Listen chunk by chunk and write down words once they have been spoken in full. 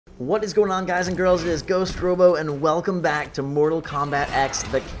What is going on, guys and girls? It is GhostRobo, and welcome back to Mortal Kombat X,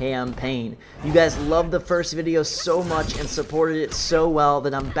 the campaign. You guys loved the first video so much and supported it so well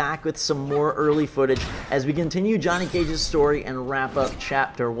that I'm back with some more early footage as we continue Johnny Cage's story and wrap up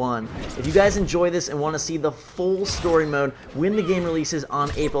Chapter 1. If you guys enjoy this and want to see the full story mode when the game releases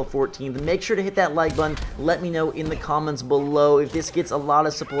on April 14th, make sure to hit that like button. Let me know in the comments below. If this gets a lot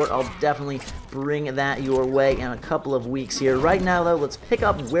of support, I'll definitely bring that your way in a couple of weeks here. Right now, though, let's pick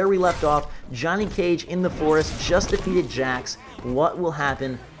up where we left off. Johnny Cage in the forest just defeated Jax. What will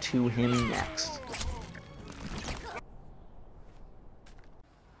happen to him next?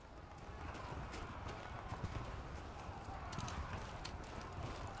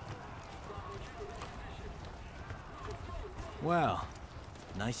 Well,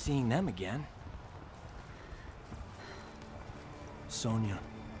 nice seeing them again. Sonya,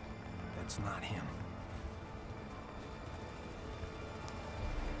 that's not him.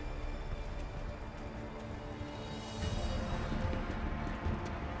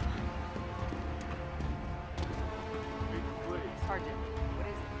 Sergeant, what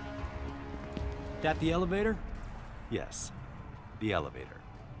is it? That the elevator? Yes, the elevator.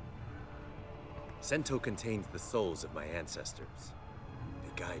 Sento contains the souls of my ancestors.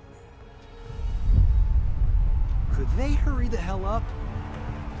 They guide me. Could they hurry the hell up?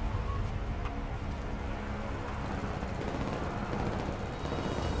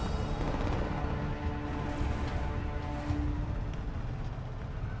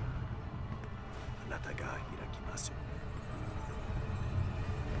 Anata ga hirakimasu.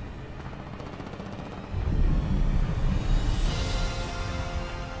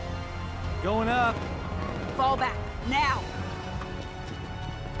 Going up. Fall back, now!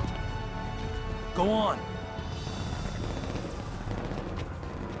 Go on.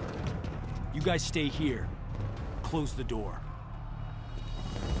 You guys stay here. Close the door.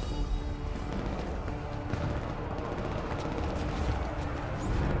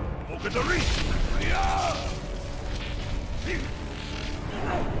 Open the reach!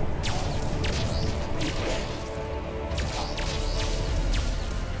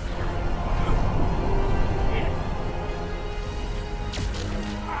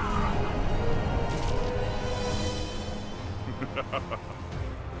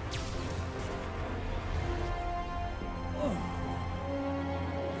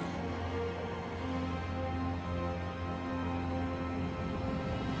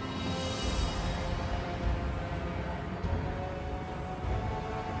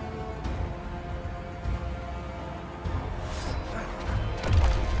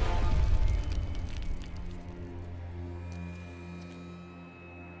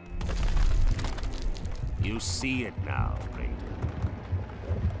 You see it now, Raiden.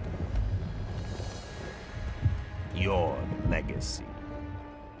 Your legacy.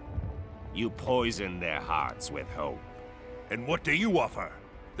 You poisoned their hearts with hope. And what do you offer?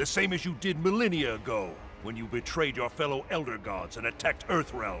 The same as you did millennia ago, when you betrayed your fellow Elder Gods and attacked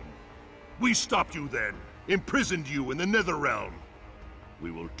Earthrealm. We stopped you then, imprisoned you in the Netherrealm.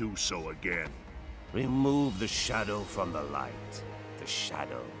 We will do so again. Remove the shadow from the light. The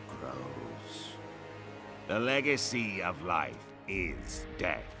shadow grows. The legacy of life is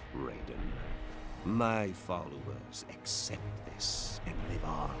death, Raiden. My followers accept this and live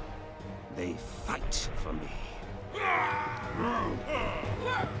on. They fight for me.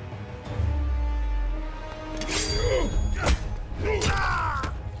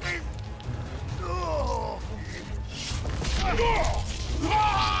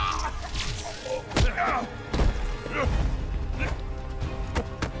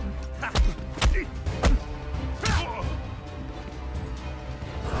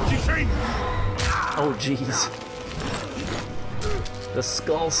 Oh, jeez. The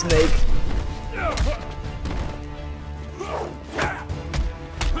skull snake.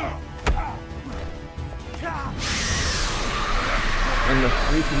 And the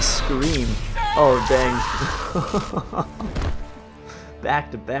freaky scream. Oh, dang. Back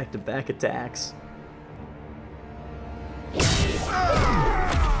to back to back attacks.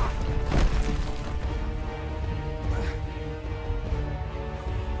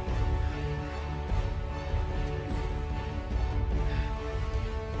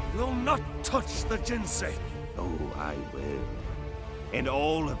 Will not touch the Jinsei. Oh, I will. And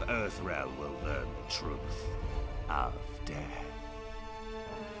all of Earthrealm will learn the truth of death.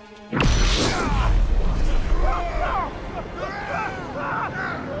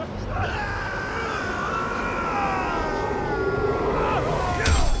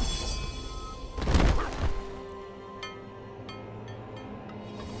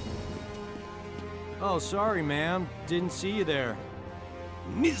 Oh, sorry, ma'am. Didn't see you there.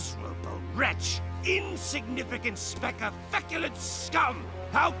 Miserable wretch! Insignificant speck of feculent scum!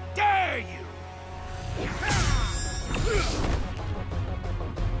 How dare you!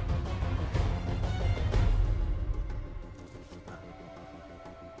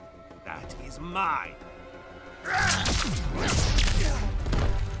 That is mine!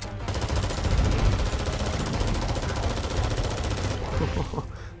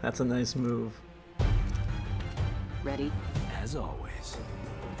 That's a nice move. Ready? As always.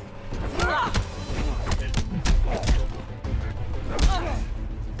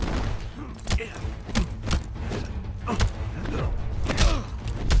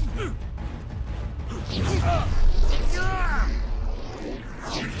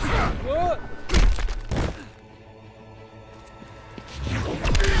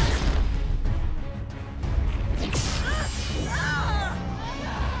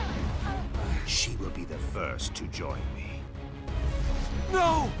 She will be the first to join me.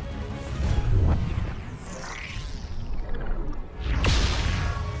 No!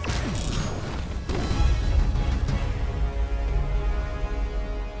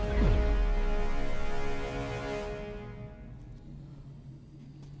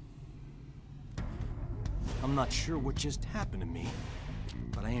 I'm not sure what just happened to me,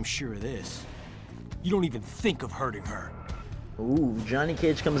 but I am sure of this. You don't even think of hurting her. Ooh, Johnny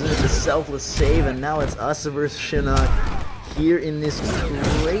Cage comes in with a selfless save, and now it's us versus Shinnok here in this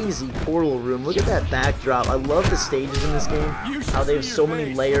crazy portal room. Look at that backdrop. I love the stages in this game, how they have so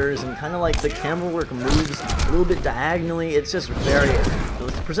many layers, and kind of like the camera work moves a little bit diagonally. It's just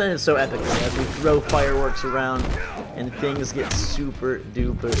it's presented so epically as we throw fireworks around and things get super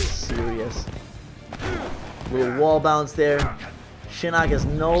duper serious. Little wall bounce there. Shinnok is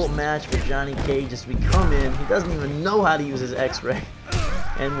no match for Johnny Cage as we come in. He doesn't even know how to use his X-ray.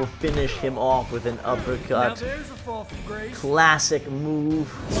 And we'll finish him off with an uppercut. Classic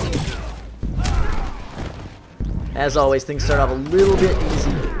move. As always, things start off a little bit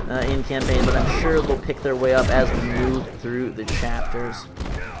easy in campaign, but I'm sure they'll pick their way up as we move through the chapters.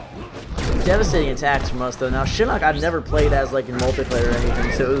 Devastating attacks from us though. Now Shinnok I've never played as like in multiplayer or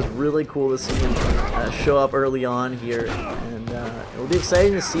anything, so it was really cool to see him show up early on here, and it'll be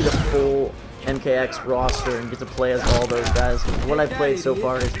exciting to see the full MKX roster and get to play as all those guys. What I've played so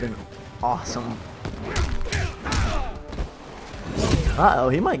far has been awesome. Uh-oh,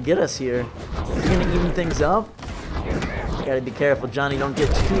 he might get us here. Is he gonna even things up? Gotta be careful, Johnny. Don't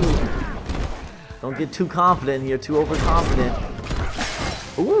get too confident here, too overconfident.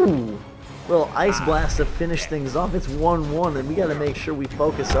 Ooh, little ice blast to finish things off. It's 1-1, and we gotta make sure we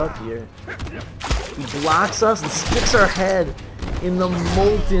focus up here. He blocks us and sticks our head in the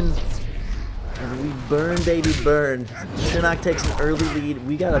molten, and we burn, baby, burn. Shinnok takes an early lead.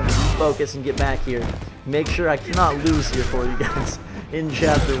 We gotta focus and get back here. Make sure I cannot lose here for you guys in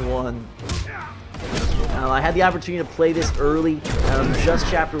Chapter 1. I had the opportunity to play this early, just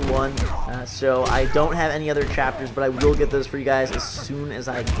Chapter 1, so I don't have any other chapters, but I will get those for you guys as soon as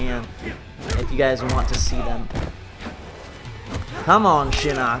I can, if you guys want to see them. Come on,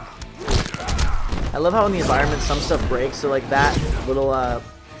 Shinnok. I love how in the environment some stuff breaks, so like that little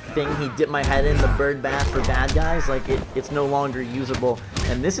thing he dipped my head in, the bird bath for bad guys, like it's no longer usable.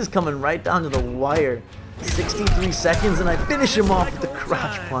 And this is coming right down to the wire. 63 seconds, and I finish him off with the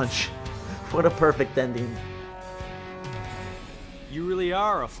crotch punch. What a perfect ending. You really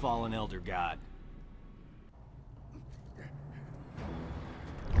are a fallen elder god.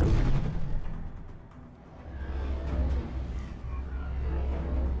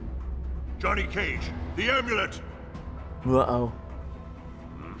 Johnny Cage, the amulet! Uh-oh.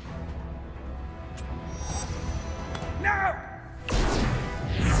 No!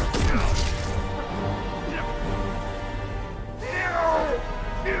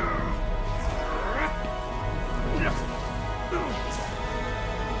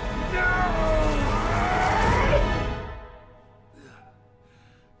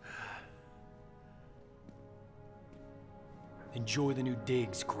 Enjoy the new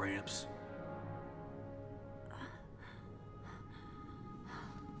digs, Gramps.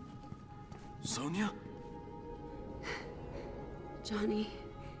 Sonya? Johnny,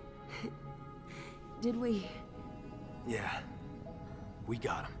 did we? Yeah, we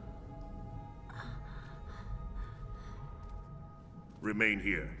got him. Remain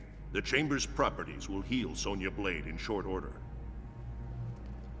here. The Chamber's properties will heal Sonya Blade in short order.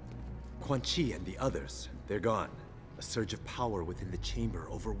 Quan Chi and the others, they're gone. A surge of power within the chamber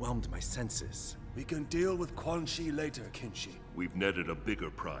overwhelmed my senses. We can deal with Quan Chi later, Kinshi. We've netted a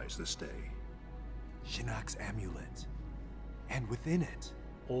bigger prize this day. Shinnok's amulet. And within it,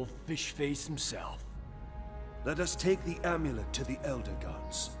 Old fish face himself. Let us take the amulet to the Elder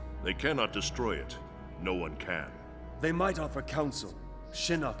Gods. They cannot destroy it. No one can. They might offer counsel.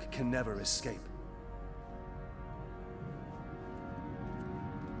 Shinnok can never escape.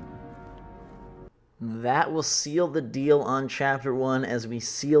 That will seal the deal on Chapter 1 as we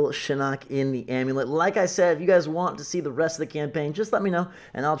seal Shinnok in the amulet. Like I said, if you guys want to see the rest of the campaign, just let me know,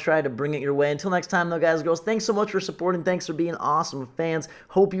 and I'll try to bring it your way. Until next time, though, guys and girls, thanks so much for supporting. Thanks for being awesome fans.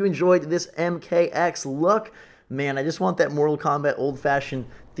 Hope you enjoyed this MKX look. Man, I just want that Mortal Kombat old-fashioned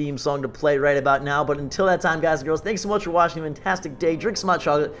theme song to play right about now. But until that time, guys and girls, thanks so much for watching. A fantastic day. Drink some hot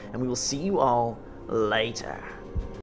chocolate, and we will see you all later.